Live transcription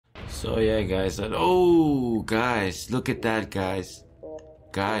So yeah, guys, oh guys, look at that, guys.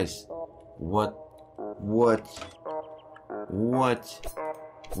 Guys, what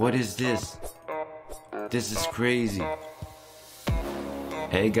is this? This is crazy.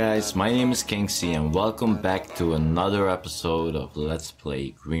 Hey guys, my name is Kingsley and welcome back to another episode of Let's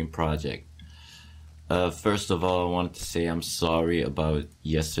Play Green Project. First of all, I wanted to say I'm sorry about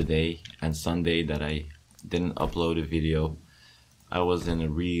yesterday and Sunday that I didn't upload a video. I was in a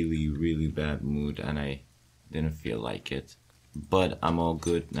really bad mood and I didn't feel like it. But I'm all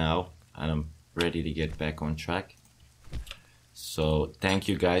good now and I'm ready to get back on track. So thank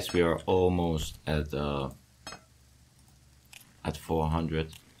you guys. We are almost at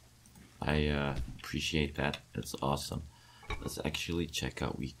 400. I appreciate that. It's awesome. Let's actually check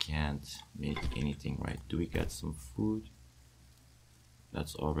out. We can't make anything, right? Do we get some food?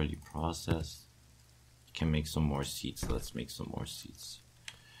 That's already processed. Can make some more seeds. Let's make some more seeds.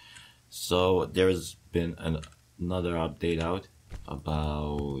 So there's been another update out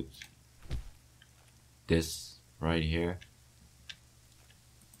about this right here,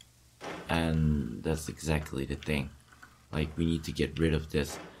 and that's exactly the thing. Like, we need to get rid of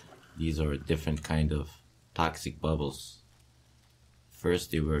this. These are a different kind of toxic bubbles.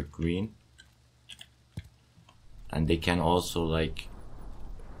 First they were green, and they can also like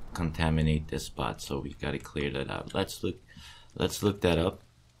contaminate this spot, so we gotta clear that out. Let's look that up,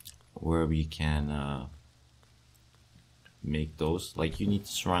 where we can make those. Like, you need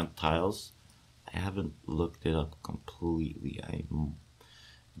to surround tiles. I haven't looked it up completely. I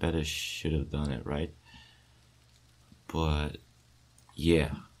better should have done it, right? But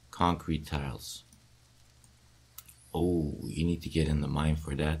yeah, concrete tiles. Oh, you need to get in the mine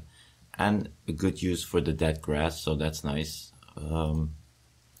for that, and a good use for the dead grass, so that's nice.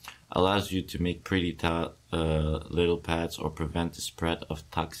 Allows you to make pretty little paths or prevent the spread of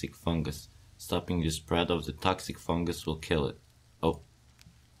toxic fungus. Stopping the spread of the toxic fungus will kill it.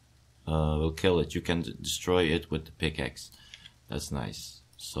 Will kill it. You can destroy it with the pickaxe. That's nice.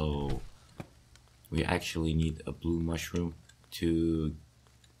 So we actually need a blue mushroom to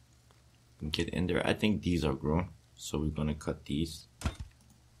get in there. I think these are grown, so we're gonna cut these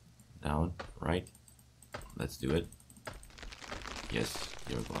down, right? Let's do it. Yes,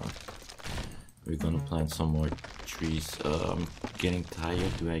 you're gone. We're gonna plant some more trees. I'm getting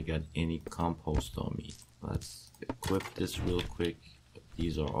tired. Do I got any compost on me? Let's equip this real quick.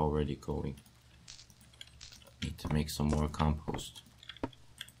 These are already going. Need to make some more compost.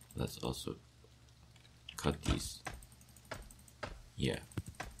 Let's also cut these. Yeah.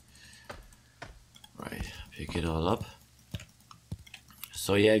 Right, pick it all up.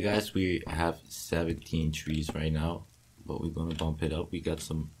 So yeah, guys, we have 17 trees right now, but we're gonna bump it up. We got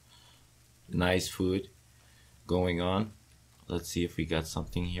some nice food going on. Let's see if we got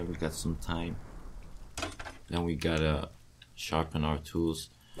something here. We got some time. Then we gotta sharpen our tools.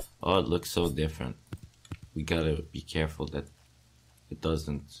 Oh, it looks so different. We gotta be careful that it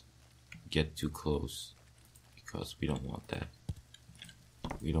doesn't get too close, because we don't want that.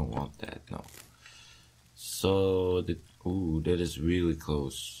 We don't want that, no. So ooh, that is really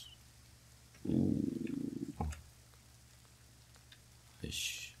close. Ooh.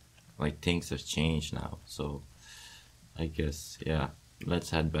 Like, things have changed now, so I guess, yeah, let's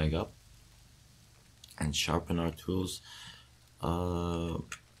head back up and sharpen our tools.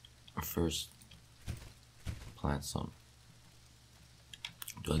 First plant some.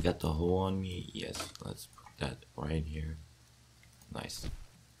 Do I got the hole on me? Yes, let's put that right here. Nice.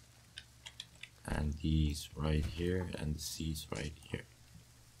 And these right here, and the seeds right here.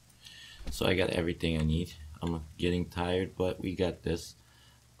 So I got everything I need. I'm getting tired, but we got this.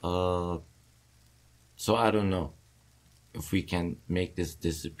 So I don't know if we can make this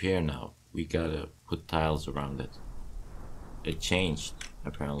disappear now. We gotta put tiles around it. It changed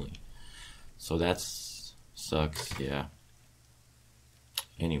apparently, so that's sucks. Yeah.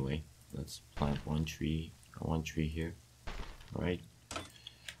 Anyway, let's plant one tree here, right?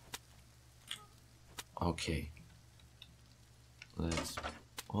 Okay. Let's.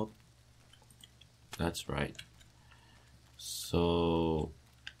 Oh, that's right. So,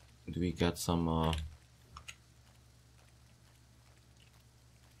 do we got some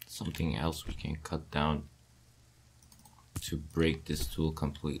something else we can cut down to break this tool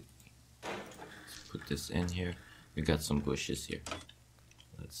completely? Let's put this in here. We got some bushes here.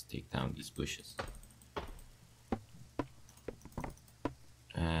 Let's take down these bushes.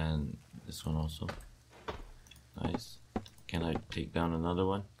 And this one also. Nice. Can I take down another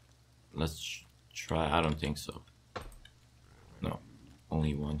one? Let's try. I don't think so. No.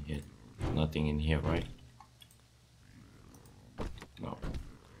 Only one hit. Nothing in here, right? No.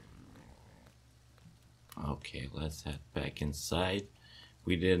 Okay, let's head back inside.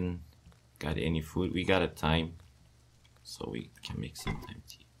 We didn't got any food. We got a time, so we can make some time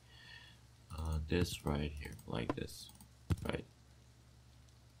tea. This right here, like this, right?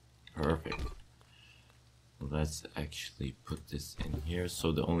 Perfect. Let's actually put this in here.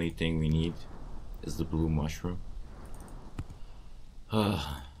 So the only thing we need is the blue mushroom.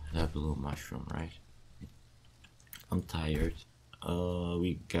 That blue mushroom, right? I'm tired.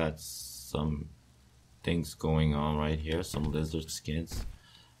 We got some things going on right here. Some lizard skins.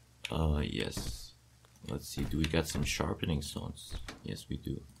 Yes. Let's see. Do we got some sharpening stones? Yes, we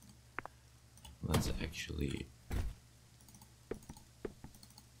do. Let's actually.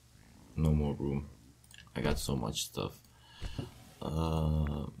 No more room. I got so much stuff.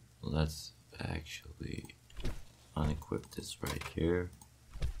 Let's actually unequip this right here.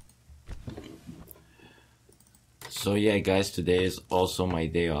 So yeah, guys, today is also my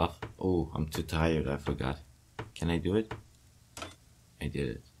day off. Oh, I'm too tired. I forgot. Can I do it? I did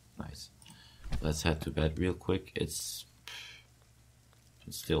it. Nice. Let's head to bed real quick. It's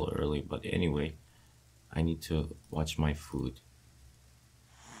still early, but anyway, I need to watch my food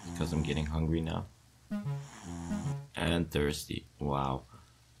because I'm getting hungry now and thirsty. Wow.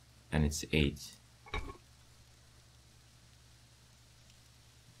 And it's 8.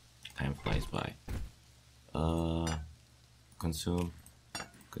 Time flies by. Consume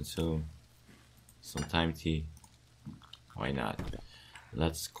some time tea. Why not?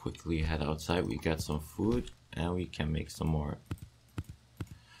 Let's quickly head outside. We got some food and we can make some more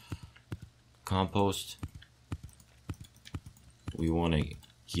compost. We want to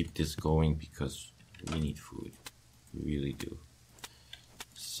keep this going because we need food. We really do.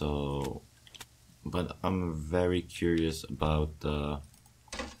 So, but I'm very curious about the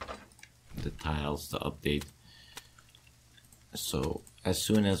tiles, the update. So as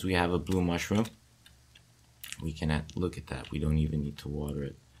soon as we have a blue mushroom, we can look at that. We don't even need to water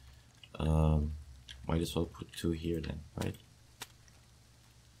it. Might as well put 2 here then, right?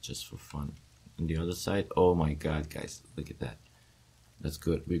 Just for fun. On the other side, oh my god, guys, look at that. That's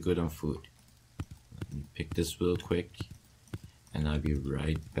good. We're good on food. Let me pick this real quick and I'll be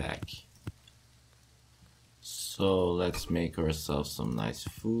right back. So let's make ourselves some nice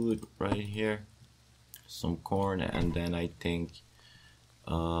food right here. Some corn, and then I think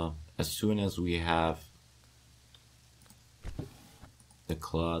as soon as we have the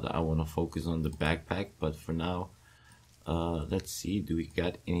cloth, I want to focus on the backpack. But for now, let's see, do we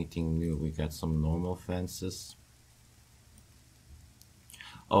got anything new? We got some normal fences.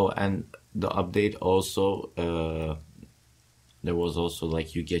 Oh, and the update also, there was also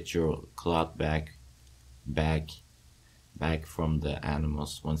like you get your cloth back from the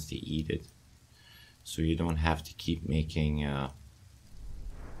animals once they eat it, so you don't have to keep making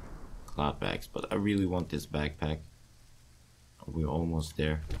cloth bags. But I really want this backpack. We're almost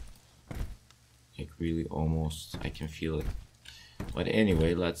there, like really almost. I can feel it. But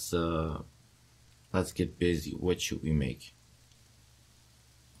anyway, let's get busy. What should we make?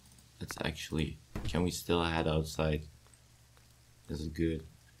 Let's actually, can we still head outside? This is good.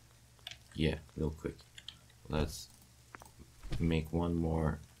 Yeah, real quick. Let's make one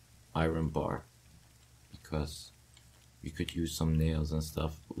more iron bar because we could use some nails and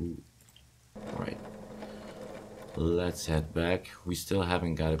stuff. Ooh. Alright. Let's head back. We still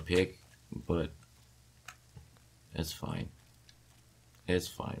haven't got a pick, but it's fine. It's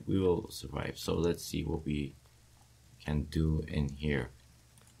fine. We will survive. So let's see what we can do in here.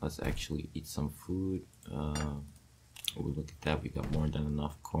 Let's actually eat some food. We look at that. We got more than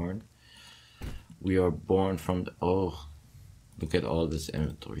enough corn. We are born from the, oh, look at all this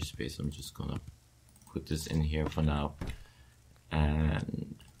inventory space. I'm just gonna put this in here for now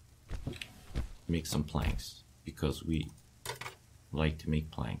and make some planks because we like to make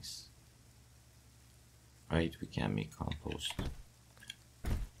planks, right? We can't make compost,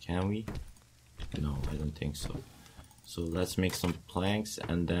 can we? No, I don't think so. So let's make some planks,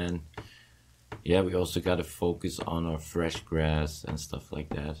 and then yeah, we also got to focus on our fresh grass and stuff like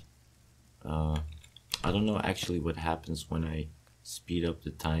that. I don't know actually what happens when I speed up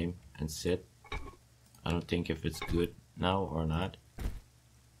the time and sit. I don't think if it's good now or not.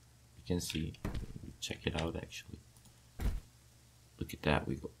 You can see, check it out actually. Look at that,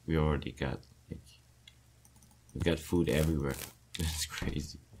 we already got, like, we got food everywhere. That's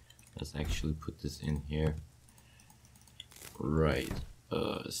crazy. Let's actually put this in here. Right,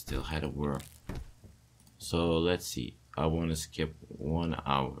 still had a worm. So let's see, I want to skip 1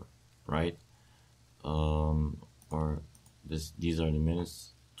 hour, right? Or these are the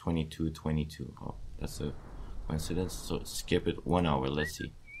minutes. 22. Oh, that's a coincidence. So skip it 1 hour. Let's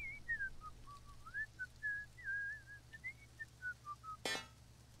see.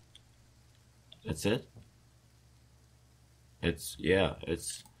 That's it? It's, yeah,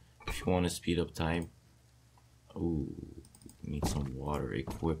 it's, if you want to speed up time. Ooh, need some water.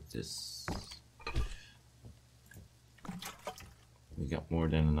 Equip this. We got more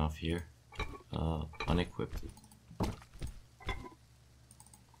than enough here. Unequipped.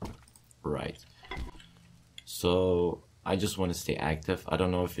 Right. So I just want to stay active. I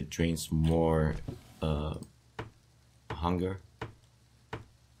don't know if it drains more hunger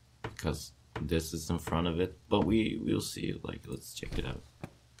because this is in front of it, but we'll see. Like, let's check it out.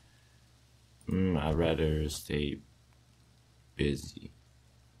 I'd rather stay busy,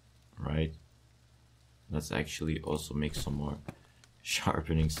 right? Let's actually also make some more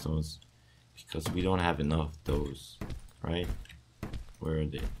sharpening stones because we don't have enough of those, right? Where are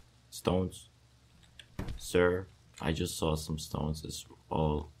they? Stones, sir? I just saw some stones. It's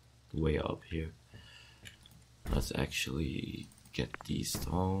all the way up here. Let's actually get these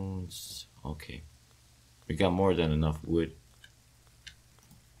stones. Okay, we got more than enough wood.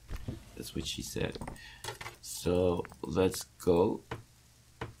 That's what she said. So let's go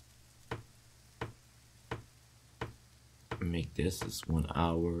make this is 1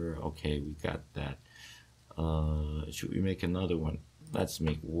 hour. Okay, we got that. Should we make another one? Let's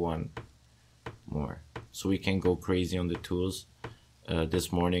make one more so we can go crazy on the tools.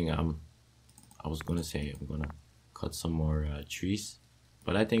 This morning I was gonna say I'm gonna cut some more trees,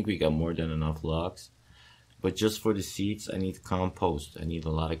 but I think we got more than enough logs. But just for the seeds, I need compost. I need a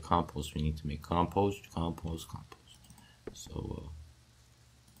lot of compost. We need to make compost. So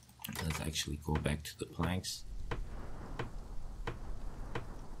let's actually go back to the planks.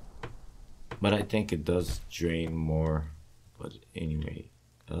 But I think it does drain more. But anyway,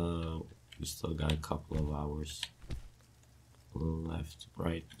 we still got a couple of hours left,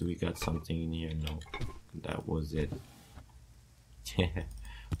 right? Do we got something in here? No, that was it.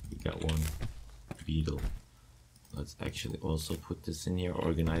 We got one beetle. Let's actually also put this in here,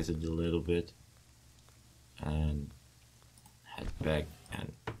 organize it a little bit, and head back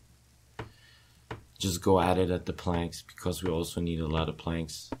and just go at it at the planks because we also need a lot of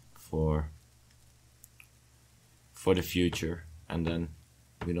planks for the future, and then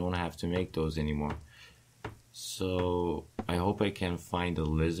we don't have to make those anymore. So I hope I can find a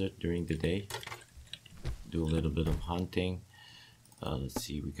lizard during the day, do a little bit of hunting. Let's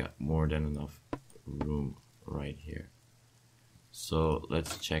see, we got more than enough room right here. So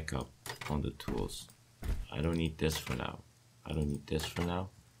let's check up on the tools. I don't need this for now.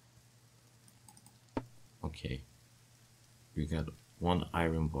 Okay, we got one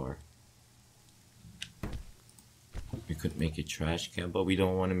iron bar. We could make a trash can, but we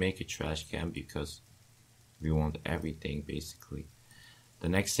don't want to make a trash can because we want everything basically. The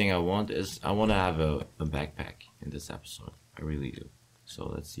next thing I want is I want to have a backpack in this episode. I really do. So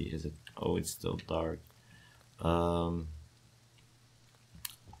let's see, is it, oh, it's still dark.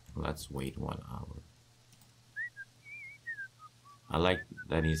 Let's wait 1 hour. I like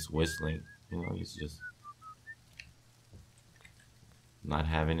that he's whistling, you know, he's just not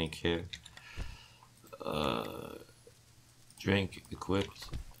having a care. Drink equipped.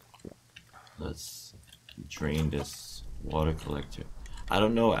 Let's drain this water collector. I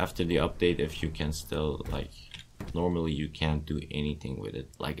don't know after the update if you can still, like, normally you can't do anything with it.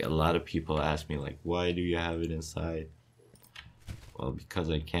 Like, a lot of people ask me, like, why do you have it inside? Well, because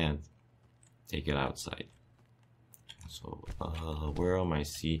I can't take it outside. So where are my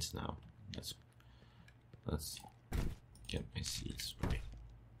seeds now? Let's get my seeds right.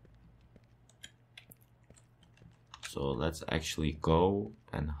 So let's actually go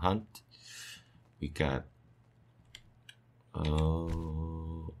and hunt. We got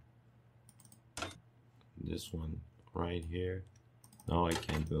this one right here. No, I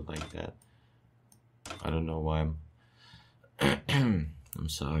can't do it like that. I don't know why I'm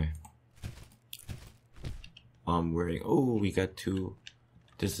sorry. I'm wearing, oh, we got two.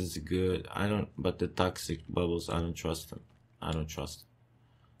 This is good. But the toxic bubbles, I don't trust them.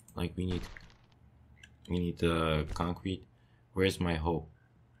 Like, we need the concrete. Where's my hope?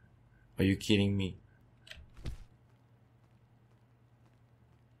 Are you kidding me?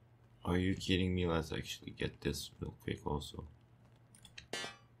 Let's actually get this real quick also.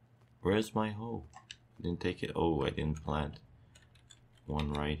 Where's my hoe? Didn't take it. Oh, I didn't plant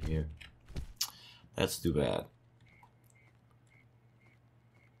one right here. That's too bad.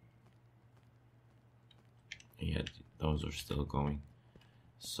 Yeah, those are still going.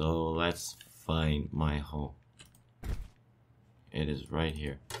 So let's find my hoe. It is right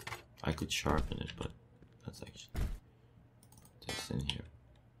here. I could sharpen it, but let's actually put this in here.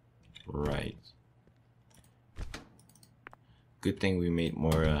 Right. Good thing we made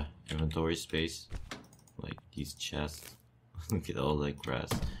more inventory space. Like these chests. Look at all that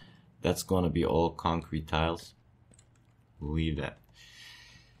grass. That's gonna be all concrete tiles. Believe that.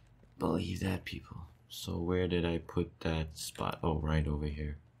 Believe that, people. So where did I put that spot? Oh, right over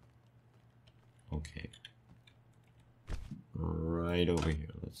here. Okay. Right over here.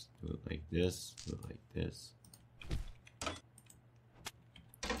 Let's do it like this. Do it like this.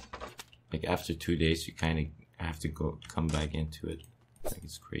 Like after 2 days, you kind of have to come back into it. Like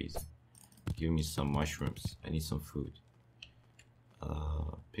it's crazy. Give me some mushrooms. I need some food.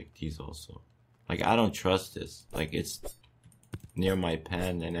 Pick these also. Like I don't trust this. Like it's near my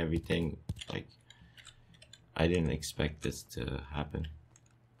pen and everything. Like I didn't expect this to happen.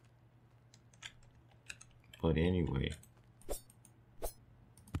 But anyway.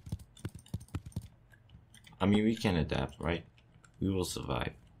 I mean, we can adapt, right? We will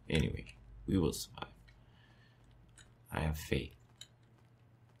survive. Anyway, we will survive. I have faith.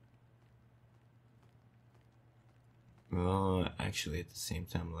 Well, actually, at the same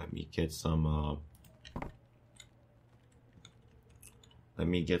time, let me get some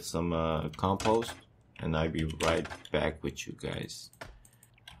compost, and I'll be right back with you guys.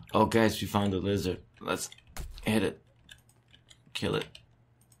 Oh, guys, we found a lizard. Let's hit it. Kill it.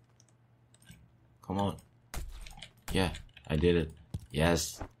 Come on. Yeah, I did it.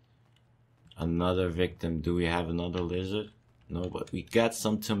 Yes. Another victim. Do we have another lizard? No, but we got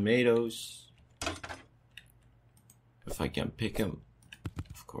some tomatoes. If I can pick them.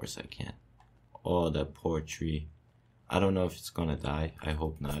 Of course I can. Oh, that poor tree. I don't know if it's gonna die. I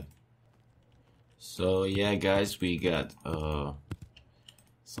hope not. So yeah, guys, we got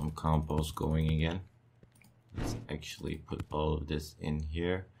some compost going again. Let's actually put all of this in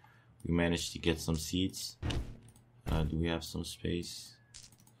here. We managed to get some seeds. Do we have some space?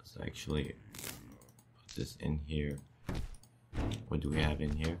 Let's actually put this in here. What do we have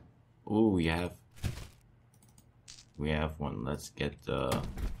in here? Oh, we have one. Let's get the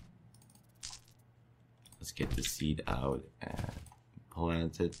seed out and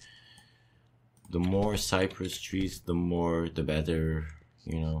plant it. The more cypress trees, the better,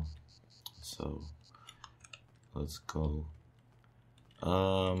 you know. So let's go.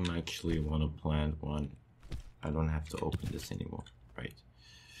 Actually want to plant one. I don't have to open this anymore, right?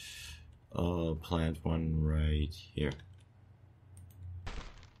 Plant one right here.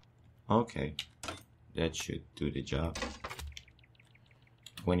 Okay, that should do the job.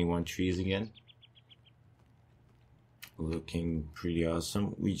 21 trees again. Looking pretty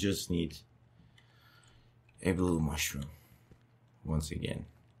awesome. We just need a blue mushroom. Once again,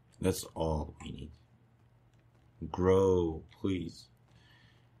 that's all we need. Grow, please.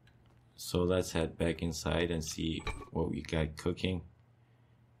 So let's head back inside and see what we got cooking.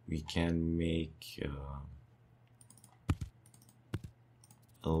 We can make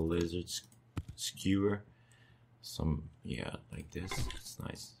a lizard skewer. Some, yeah, like this. It's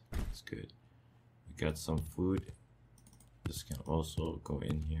nice. It's good. We got some food. This can also go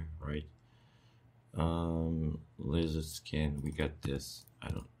in here, right? Lizard skin. We got this.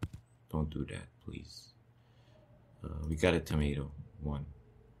 Don't do that, please. We got a tomato. One.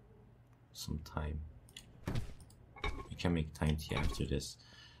 Some thyme. We can make thyme tea after this.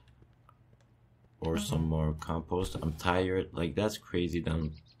 Or some more compost. I'm tired. Like, that's crazy that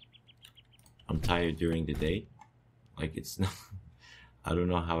I'm tired during the day. Like, it's not... I don't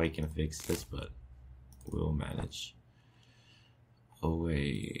know how I can fix this, but we'll manage. Oh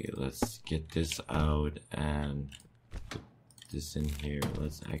wait, let's get this out and put this in here.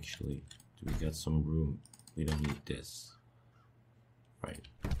 Let's actually... We got some room. We don't need this. Right.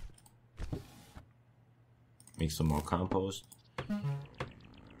 Make some more compost.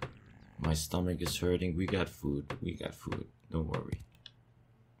 My stomach is hurting. We got food. We got food. Don't worry.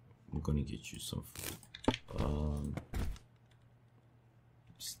 I'm gonna get you some food.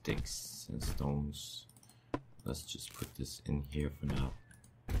 Sticks and stones. Let's just put this in here for now.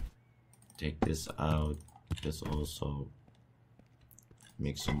 Take this out. This also.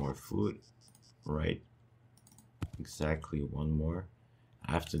 Make some more food. Right. Exactly one more.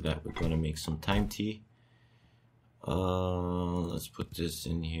 After that, we're gonna make some thyme tea. Let's put this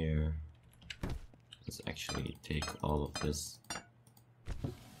in here. Let's actually take all of this.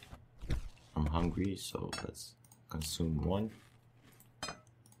 I'm hungry, so let's consume 1,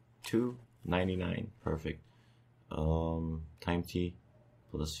 2, 99, perfect. Thyme tea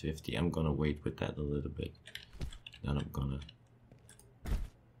plus 50. I'm gonna wait with that a little bit. Then I'm gonna.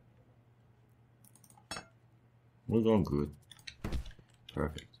 We're going good.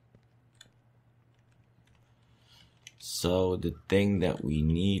 Perfect. So the thing that we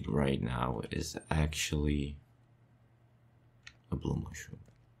need right now is actually a blue mushroom.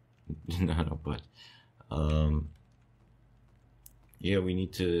 No, but yeah, we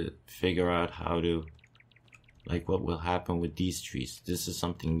need to figure out how to, like, what will happen with these trees. This is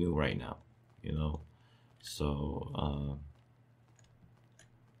something new right now, you know. So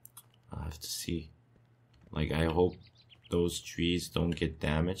I have to see. Like, I hope those trees don't get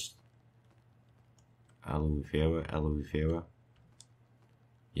damaged. Aloe vera.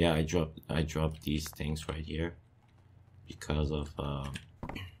 Yeah, I dropped these things right here because of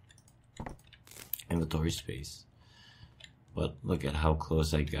inventory space. But look at how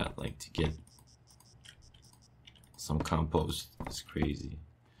close I got, like, to get some compost. It's crazy.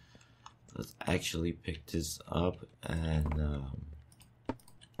 Let's actually pick this up and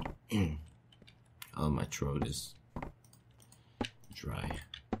oh, my throat is dry.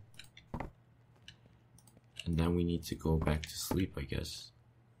 And then we need to go back to sleep, I guess.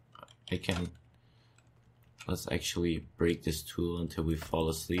 Let's actually break this tool until we fall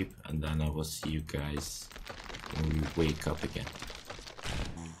asleep, and then I will see you guys when we wake up again.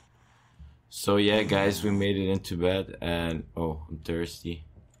 So yeah, guys, we made it into bed, and oh, I'm thirsty.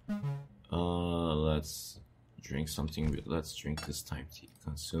 Let's drink something. Let's drink this time to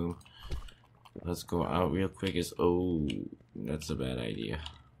consume. Let's go out real quick. Oh, that's a bad idea.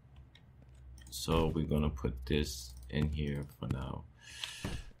 So we're gonna put this in here for now.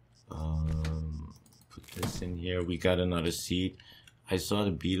 Put this in here. We got another seed. I saw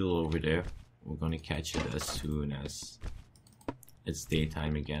the beetle over there. We're gonna catch it as soon as it's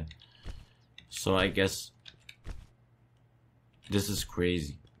daytime again. So I guess this is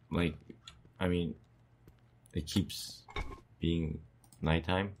crazy. Like, I mean, it keeps being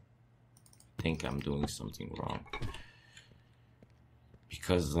nighttime. I think I'm doing something wrong.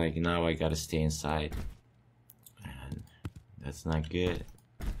 Because, like, now I gotta stay inside. And that's not good.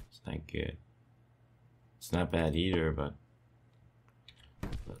 It's not good. It's not bad either, but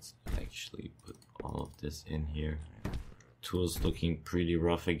let's actually put all of this in here. Tool's looking pretty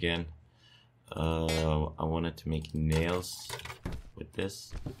rough again. I wanted to make nails with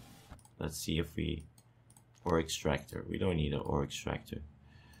this. Let's see if we... Ore extractor. We don't need an ore extractor.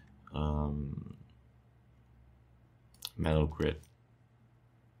 Metal grit.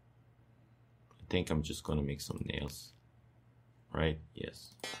 I think I'm just gonna make some nails. Right?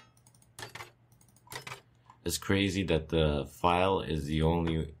 Yes. It's crazy that the file is the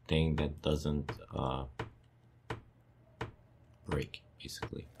only thing that doesn't break,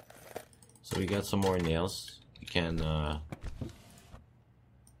 basically. So we got some more nails. We can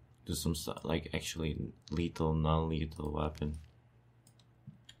do some stuff, like actually lethal, non-lethal weapon.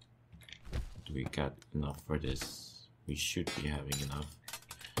 Do we got enough for this? We should be having enough.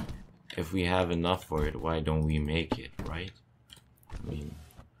 If we have enough for it, why don't we make it, right? I mean,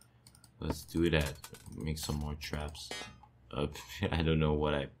 let's do that. Make some more traps. I don't know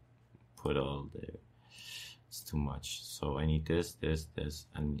what I put all there. It's too much. So I need this,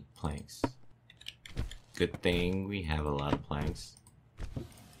 and planks. Good thing we have a lot of planks.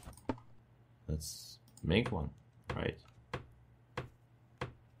 Let's make one, right?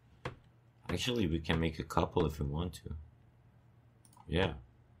 Actually, we can make a couple if we want to. Yeah.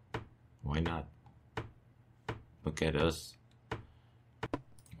 Why not? Look at us.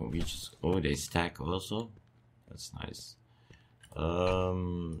 We just... Oh, they stack also? That's nice.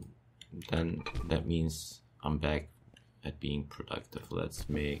 Then that means I'm back at being productive. Let's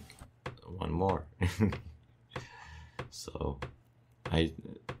make one more. So I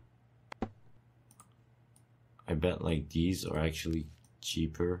bet like these are actually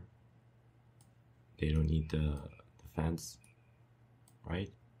cheaper. They don't need the fence,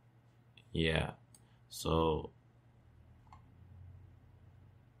 right? Yeah. So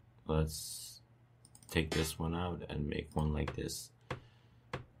let's take this one out and make one like this.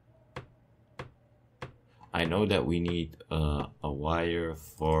 I know that we need a wire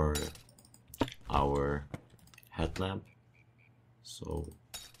for our headlamp, so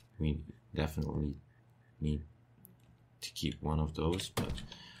we definitely need to keep one of those, but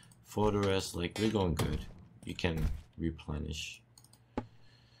for the rest, like, we're going good. You can replenish.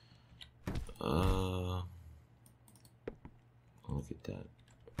 Look at that.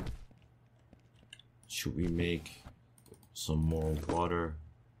 Should we make some more water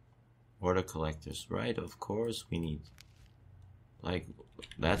collectors? Right, of course we need. Like,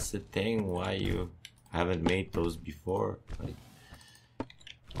 that's the thing, why you haven't made those before. Like,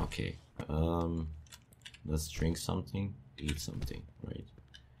 okay, let's drink something, eat something, right?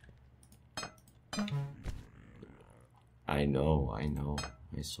 I know,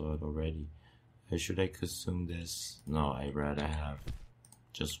 I saw it already. Should I consume this? No, I'd rather have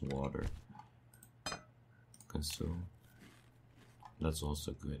just water. Consume. That's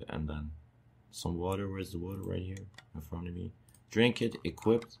also good. And then some water. Where's the water? Right here in front of me. Drink it.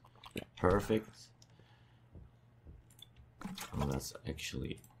 Equipped. Perfect. Let's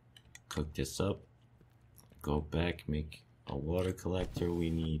actually cook this up. Go back, make a water collector. We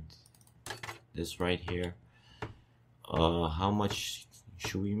need this right here. How much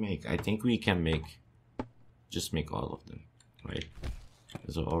should we make? I think we can just make all of them, right?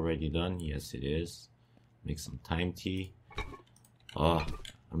 Is it already done? Yes, it is. Make some time tea. Oh,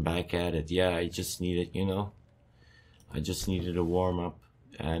 I'm back at it. Yeah, I just needed, I just needed a warm up.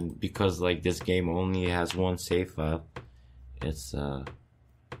 And because like this game only has one save file, it's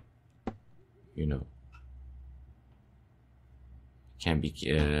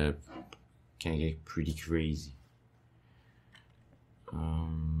can get pretty crazy.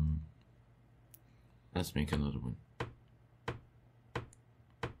 Let's make another one.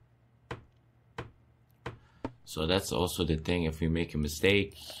 So that's also the thing. If we make a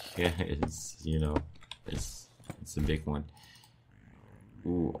mistake, it's it's a big one.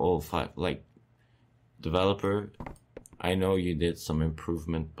 Ooh, all 5. Like, developer, I know you did some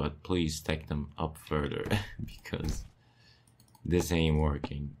improvement, but please take them up further because this ain't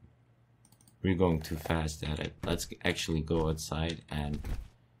working. We're going too fast at it. Let's actually go outside and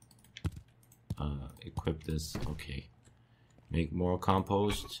equip this. Okay, make more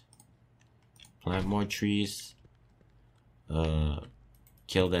compost, plant more trees,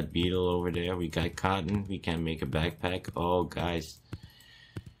 kill that beetle over there. We got cotton. We can make a backpack. Oh guys,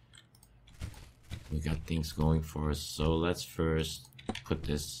 we got things going for us. So let's first put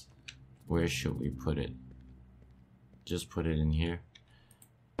this. Where should we put it? Just put it in here.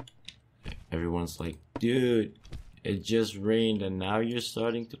 Everyone's like, dude, it just rained and now you're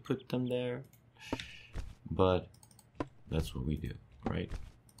starting to put them there. But that's what we do, right?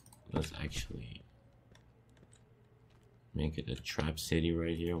 Let's actually make it a trap city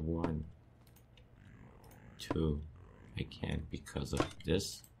right here. 1, 2. I can't because of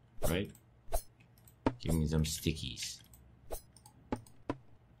this, right? Give me some stickies.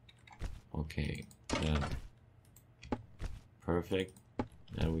 Okay, perfect.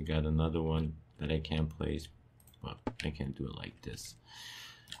 Then we got another one that I can't place, but I can do it like this.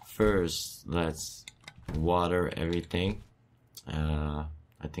 First, let's water everything.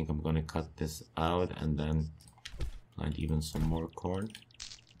 I think I'm gonna cut this out and then plant even some more corn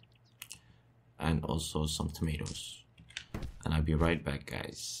and also some tomatoes. And I'll be right back,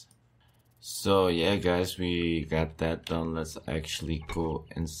 guys. So yeah, guys, we got that done. Let's actually go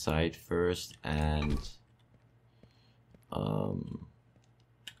inside first and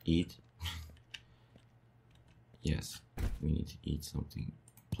eat. Yes, we need to eat something.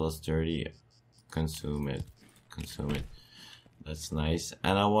 Plus 30, consume it. That's nice.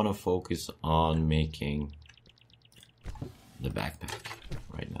 And I want to focus on making the backpack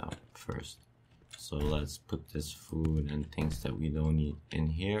right now first. So let's put this food and things that we don't need in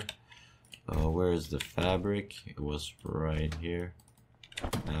here. Where is the fabric? It was right here.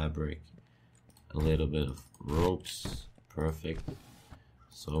 Fabric, a little bit of ropes. Perfect.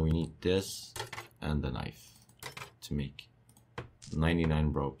 So we need this and the knife to make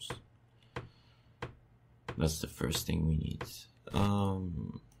 99 ropes. That's the first thing we need.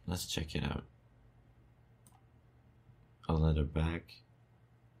 Let's check it out. A leather bag.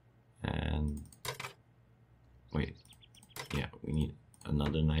 And wait, yeah, we need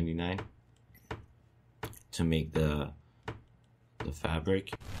another 99 to make the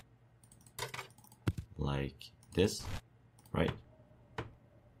fabric like this, right?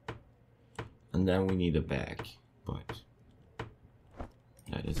 And then we need a bag, but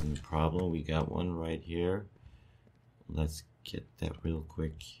that isn't a problem. We got one right here. Let's get that real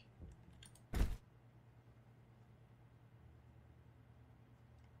quick.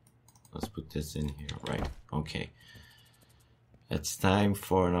 Let's put this in here, right? Okay. It's time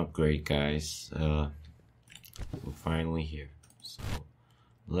for an upgrade, guys. We're finally here. So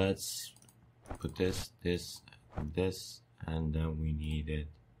let's put this, and then we needed.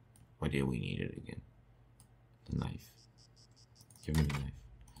 What did we need it again? The knife. Give me the knife.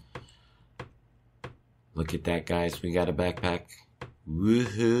 Look at that, guys. We got a backpack.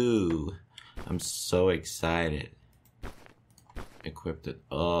 Woohoo! I'm so excited. Equipped it.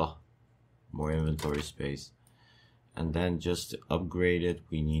 Oh, more inventory space. And then just to upgrade it,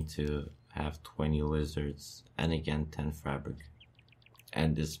 we need to have 20 lizards and again 10 fabric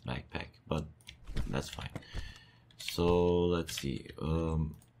and this backpack, but that's fine. So let's see,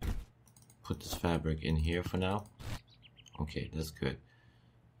 put this fabric in here for now. Okay, that's good.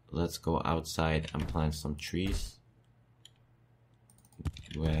 Let's go outside and plant some trees.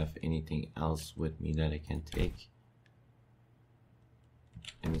 Do I have anything else with me that I can take?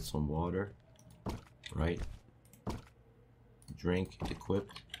 I need some water. Right? Drink,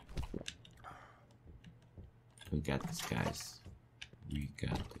 equip. We got this, guys. We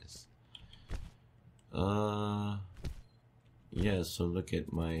got this. Yeah, so look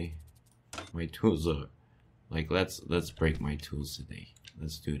at my tools are like, let's break my tools today.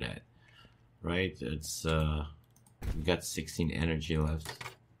 Let's do that. Right? It's we got 16 energy left.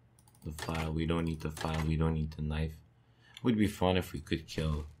 The file, we don't need the file, we don't need the knife. Would be fun if we could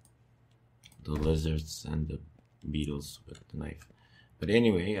kill the lizards and the beetles with the knife. But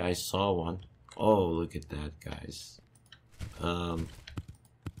anyway, I saw one. Oh, look at that, guys. I'm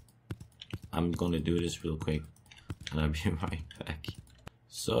gonna do this real quick and I'll be right back.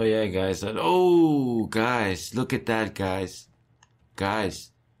 So yeah, guys, oh, guys, look at that, guys.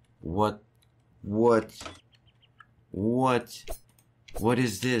 Guys, what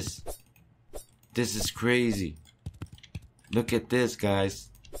is this? This is crazy. Look at this, guys.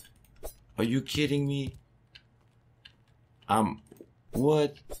 Are you kidding me?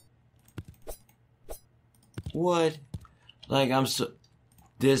 What? Like,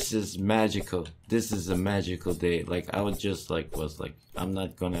 this is magical. This is a magical day. Like, I was just like, I'm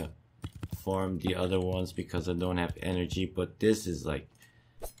not gonna farm the other ones because I don't have energy, but this is like,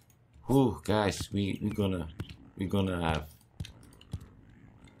 whew, guys, we're gonna have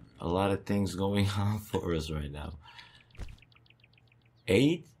a lot of things going on for us right now.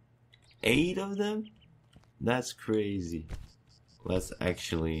 8 of them? That's crazy. Let's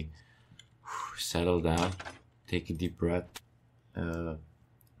actually settle down, take a deep breath,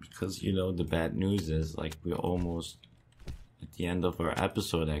 because you know the bad news is like we're almost at the end of our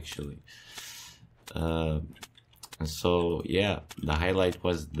episode actually. And so yeah, the highlight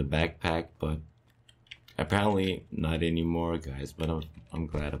was the backpack, but apparently not anymore, guys. But I'm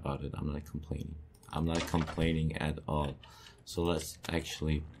glad about it. I'm not complaining. I'm not complaining at all. So let's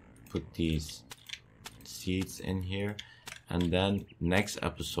actually put these seeds in here, and then next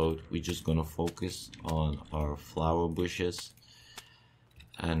episode we're just gonna focus on our flower bushes,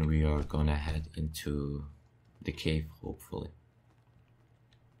 and we are gonna head into the cave, hopefully.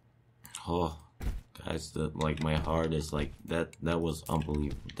 Oh, guys, like my heart is like that was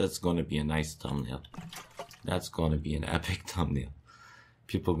unbelievable. That's gonna be a nice thumbnail. That's gonna be an epic thumbnail.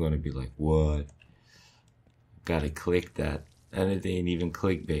 People gonna be like, what? Gotta click that. And it ain't even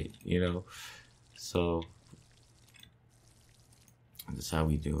clickbait, you know? So that's how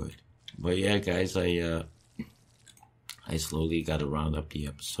we do it. But yeah, guys, I slowly gotta round up the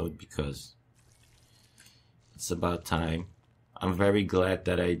episode because it's about time. I'm very glad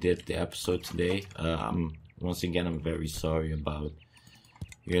that I did the episode today. Once again, I'm very sorry about,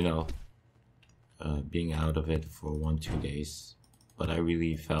 you know, being out of it for 1-2 days. But I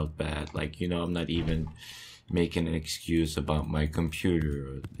really felt bad. Like, you know, I'm not even making an excuse about my computer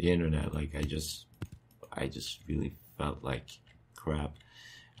or the internet. Like, I just really felt like crap.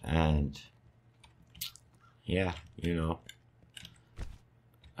 And yeah, you know,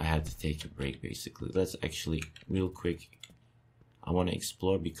 I had to take a break basically. Let's actually real quick, I want to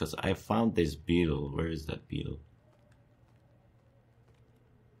explore because I found this beetle. Where is that beetle?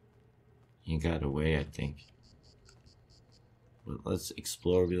 He got away, I think. But let's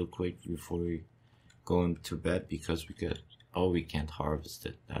explore real quick before we go into bed because we can't harvest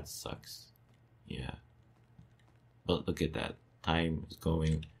it. That sucks. Yeah. But look at that. Time is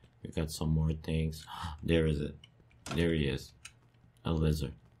going. We got some more things. There is it. There he is. A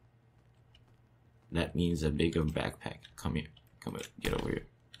lizard. That means a bigger backpack. Come here. Come here. Get over here.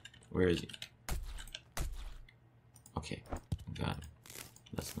 Where is he? Okay. Got him.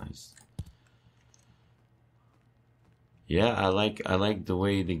 That's nice. Yeah, I like the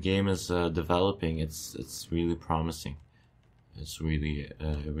way the game is developing. It's really promising. It's really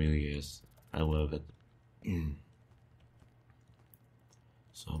it really is. I love it.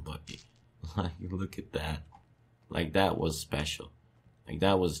 So, buddy, like, look at that. Like, that was special. Like,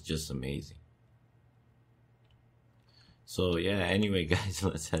 that was just amazing. So yeah. Anyway, guys,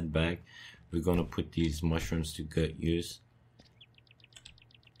 let's head back. We're gonna put these mushrooms to good use.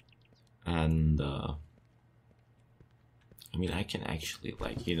 And I mean, I can actually,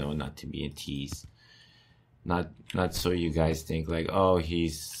 like, you know, not to be a tease, not so you guys think like, oh,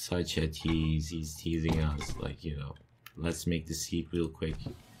 he's such a tease, he's teasing us. Like, you know, let's make the seed real quick,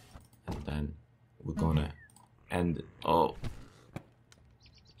 and then we're gonna end. Oh,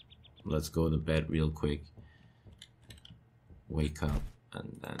 let's go to bed real quick. Wake up,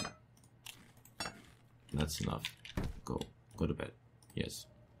 and then that's enough. Go to bed. Yes.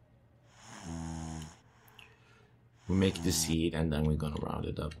 We make the seed and then we're gonna round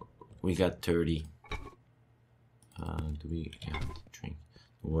it up. We got 30. Do we have to drink?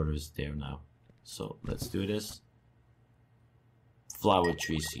 Water is there now. So let's do this. Flower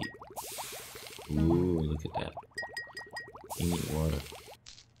tree seed. Ooh, look at that. You need water.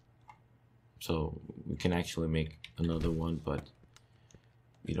 So we can actually make another one, but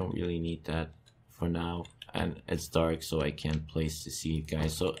we don't really need that for now. And it's dark, so I can't place the seed,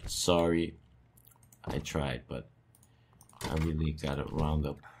 guys. So sorry, I tried, but I really gotta round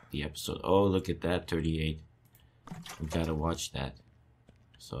up the episode. Oh, look at that, 38. We gotta watch that.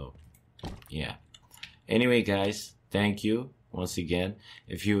 So yeah. Anyway, guys, thank you once again.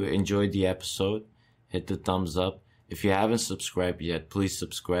 If you enjoyed the episode, hit the thumbs up. If you haven't subscribed yet, please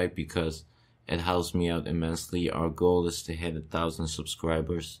subscribe because it helps me out immensely. Our goal is to hit 1,000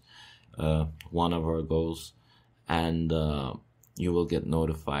 subscribers, one of our goals, and you will get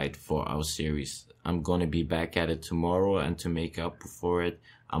notified for our series. I'm gonna be back at it tomorrow, and to make up for it,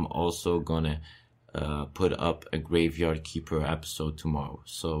 I'm also gonna put up a Graveyard Keeper episode tomorrow.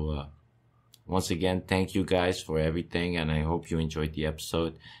 So once again, thank you guys for everything, and I hope you enjoyed the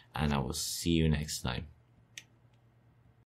episode, and I will see you next time.